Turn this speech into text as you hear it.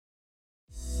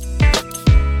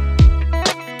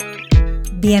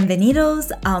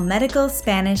Bienvenidos al Medical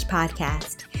Spanish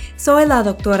Podcast. Soy la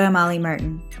doctora Molly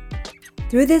Merton.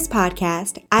 Through this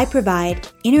podcast, I provide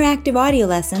interactive audio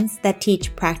lessons that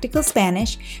teach practical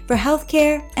Spanish for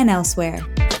healthcare and elsewhere.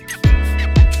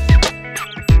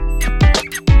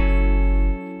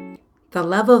 The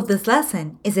level of this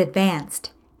lesson is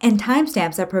advanced, and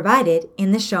timestamps are provided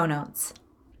in the show notes.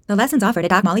 The lessons offered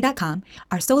at DocMolly.com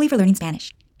are solely for learning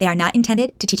Spanish. They are not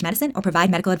intended to teach medicine or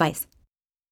provide medical advice.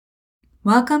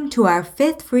 Welcome to our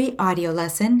 5th free audio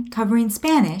lesson covering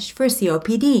Spanish for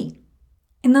COPD.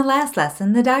 In the last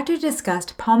lesson, the doctor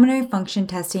discussed pulmonary function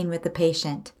testing with the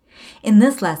patient. In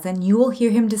this lesson, you will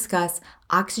hear him discuss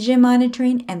oxygen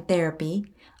monitoring and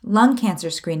therapy, lung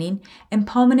cancer screening, and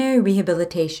pulmonary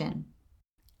rehabilitation.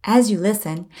 As you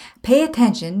listen, pay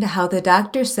attention to how the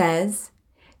doctor says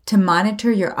to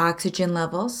monitor your oxygen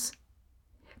levels,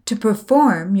 to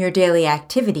perform your daily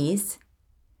activities,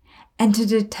 and to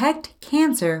detect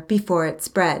cancer before it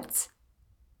spreads.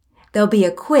 There'll be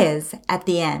a quiz at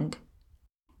the end.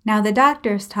 Now the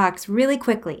doctor talks really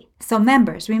quickly, so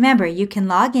members, remember you can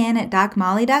log in at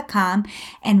docmolly.com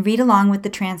and read along with the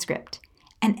transcript.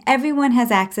 And everyone has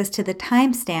access to the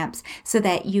timestamps so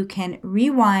that you can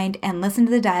rewind and listen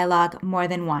to the dialogue more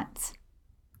than once.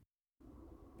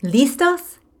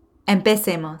 ¿Listos?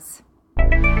 Empecemos.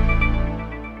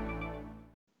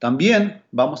 También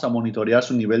vamos a monitorear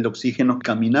su nivel de oxígeno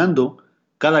caminando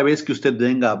cada vez que usted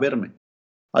venga a verme.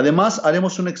 Además,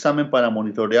 haremos un examen para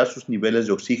monitorear sus niveles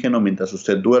de oxígeno mientras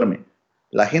usted duerme.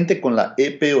 La gente con la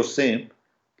EPOC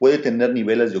puede tener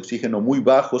niveles de oxígeno muy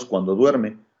bajos cuando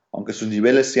duerme, aunque sus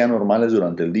niveles sean normales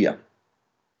durante el día.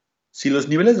 Si los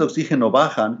niveles de oxígeno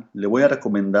bajan, le voy a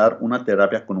recomendar una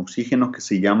terapia con oxígeno que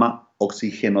se llama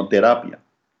oxigenoterapia.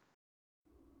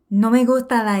 No me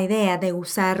gusta la idea de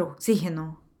usar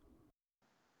oxígeno.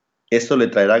 Esto le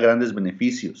traerá grandes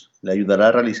beneficios, le ayudará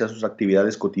a realizar sus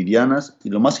actividades cotidianas y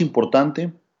lo más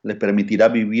importante, le permitirá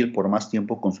vivir por más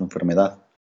tiempo con su enfermedad.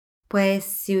 Pues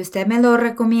si usted me lo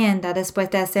recomienda después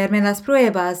de hacerme las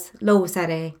pruebas, lo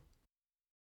usaré.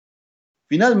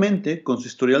 Finalmente, con su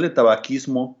historial de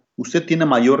tabaquismo, usted tiene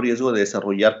mayor riesgo de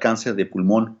desarrollar cáncer de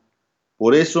pulmón.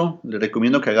 Por eso, le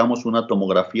recomiendo que hagamos una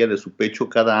tomografía de su pecho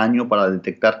cada año para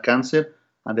detectar cáncer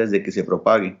antes de que se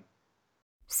propague.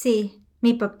 Sí.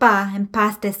 Mi papá, en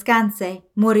paz descanse,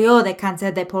 murió de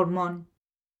cáncer de pulmón.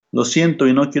 Lo siento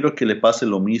y no quiero que le pase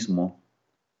lo mismo.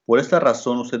 Por esta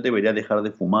razón usted debería dejar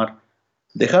de fumar.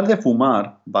 Dejar de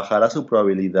fumar bajará su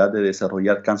probabilidad de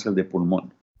desarrollar cáncer de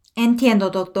pulmón.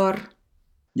 Entiendo, doctor.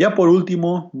 Ya por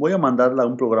último, voy a mandarla a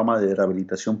un programa de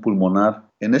rehabilitación pulmonar.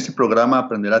 En este programa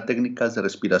aprenderá técnicas de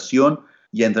respiración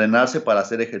y a entrenarse para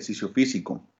hacer ejercicio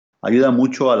físico. Ayuda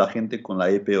mucho a la gente con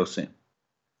la EPOC.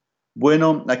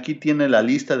 Bueno, aquí tiene la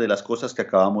lista de las cosas que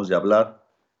acabamos de hablar.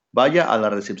 Vaya a la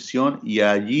recepción y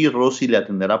allí Rosy le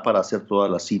atenderá para hacer todas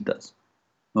las citas.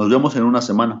 Nos vemos en una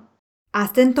semana.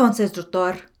 Hasta entonces,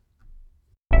 doctor.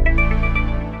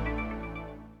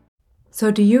 So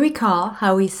do you recall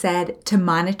how we said to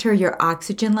monitor your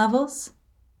oxygen levels?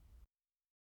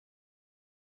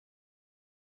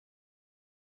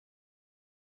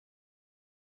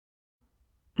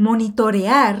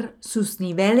 Monitorear sus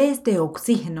niveles de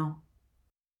oxígeno.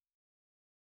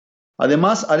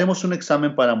 Además, haremos un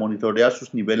examen para monitorear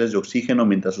sus niveles de oxígeno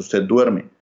mientras usted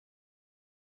duerme.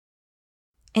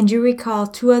 And you recall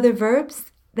 2 other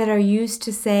verbs that are used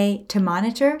to say to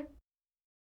monitor?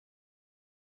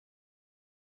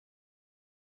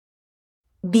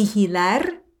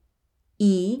 Vigilar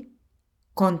y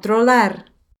controlar.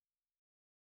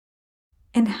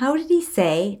 And how did he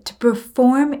say to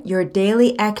perform your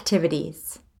daily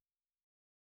activities?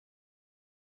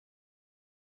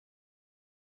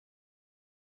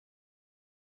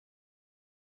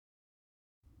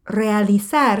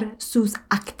 Realizar sus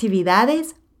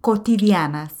actividades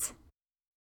cotidianas.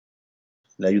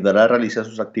 Le ayudará a realizar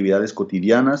sus actividades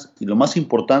cotidianas y lo más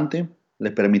importante,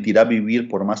 le permitirá vivir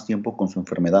por más tiempo con su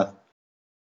enfermedad.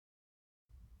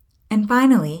 And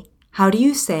finally, how do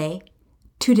you say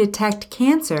to detect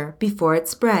cancer before it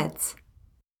spreads?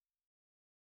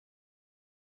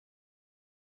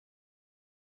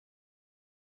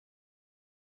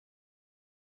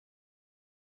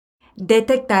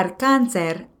 Detectar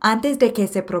cáncer antes de que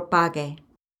se propague.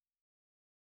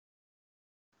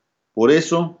 Por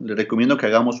eso, le recomiendo que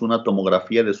hagamos una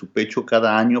tomografía de su pecho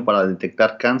cada año para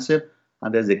detectar cáncer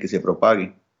antes de que se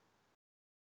propague.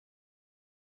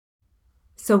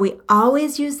 So we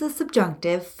always use the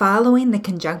subjunctive following the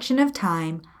conjunction of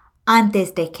time,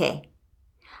 antes de que.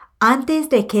 Antes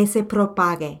de que se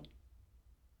propague.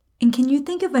 And can you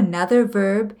think of another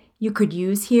verb you could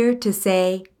use here to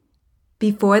say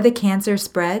before the cancer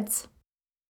spreads?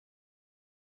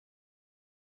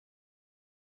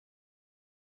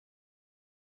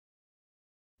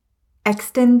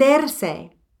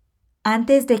 Extenderse,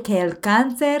 antes de que el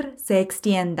cáncer se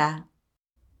extienda.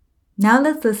 Now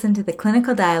let's listen to the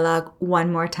clinical dialogue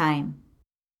one more time.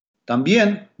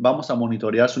 También vamos a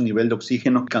monitorear su nivel de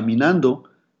oxígeno caminando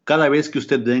cada vez que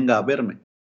usted venga a verme.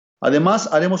 Además,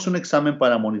 haremos un examen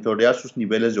para monitorear sus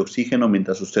niveles de oxígeno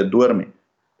mientras usted duerme.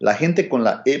 La gente con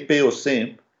la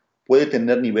EPOC puede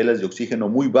tener niveles de oxígeno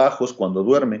muy bajos cuando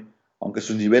duerme, aunque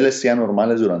sus niveles sean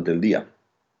normales durante el día.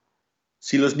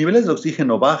 Si los niveles de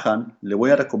oxígeno bajan, le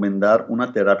voy a recomendar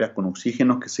una terapia con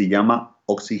oxígeno que se llama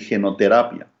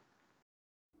oxigenoterapia.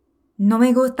 No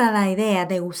me gusta la idea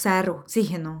de usar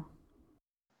oxígeno.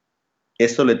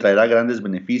 Esto le traerá grandes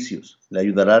beneficios, le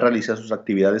ayudará a realizar sus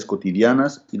actividades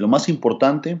cotidianas y, lo más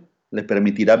importante, le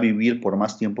permitirá vivir por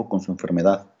más tiempo con su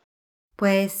enfermedad.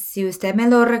 Pues si usted me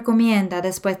lo recomienda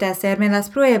después de hacerme las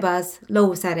pruebas, lo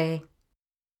usaré.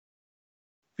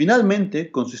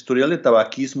 Finalmente, con su historial de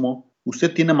tabaquismo,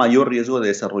 usted tiene mayor riesgo de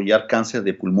desarrollar cáncer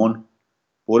de pulmón.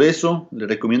 Por eso, le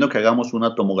recomiendo que hagamos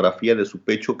una tomografía de su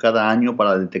pecho cada año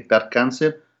para detectar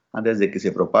cáncer antes de que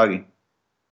se propague.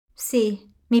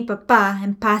 Sí, mi papá,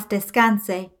 en paz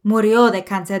descanse, murió de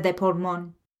cáncer de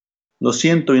pulmón. Lo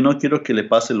siento y no quiero que le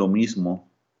pase lo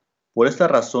mismo. Por esta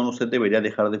razón, usted debería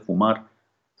dejar de fumar.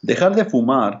 Dejar de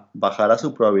fumar bajará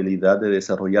su probabilidad de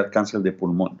desarrollar cáncer de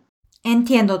pulmón.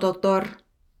 Entiendo, doctor.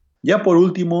 Ya por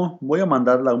último, voy a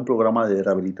mandarla a un programa de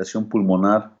rehabilitación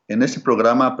pulmonar. En este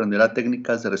programa aprenderá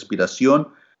técnicas de respiración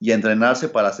y a entrenarse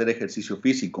para hacer ejercicio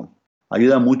físico.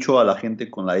 Ayuda mucho a la gente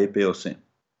con la EPOC.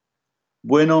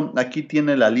 Bueno, aquí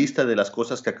tiene la lista de las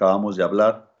cosas que acabamos de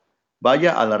hablar.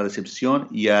 Vaya a la recepción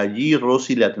y allí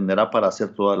Rosy le atenderá para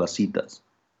hacer todas las citas.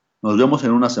 Nos vemos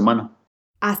en una semana.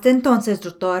 Hasta entonces,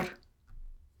 doctor.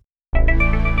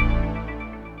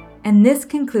 And this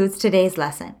concludes today's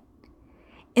lesson.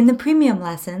 In the premium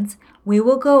lessons, we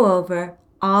will go over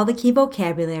all the key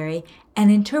vocabulary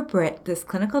and interpret this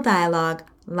clinical dialogue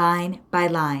line by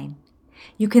line.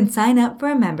 You can sign up for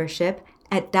a membership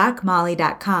at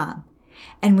docmolly.com,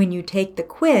 and when you take the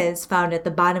quiz found at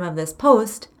the bottom of this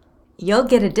post, you'll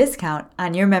get a discount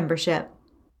on your membership.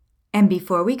 And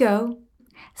before we go,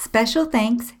 special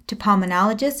thanks to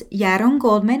pulmonologist Yaron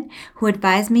Goldman, who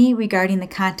advised me regarding the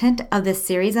content of this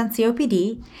series on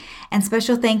COPD, and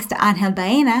special thanks to Angel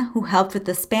Baena, who helped with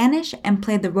the Spanish and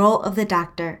played the role of the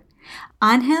doctor.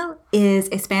 Angel is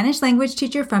a Spanish language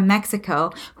teacher from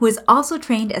Mexico who is also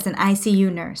trained as an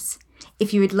ICU nurse.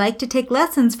 If you would like to take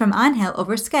lessons from Angel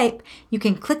over Skype, you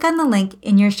can click on the link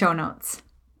in your show notes.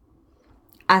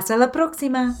 Hasta la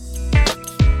próxima!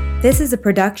 This is a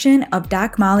production of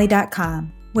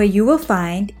DocMolly.com, where you will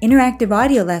find interactive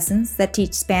audio lessons that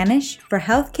teach Spanish for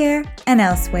healthcare and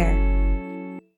elsewhere.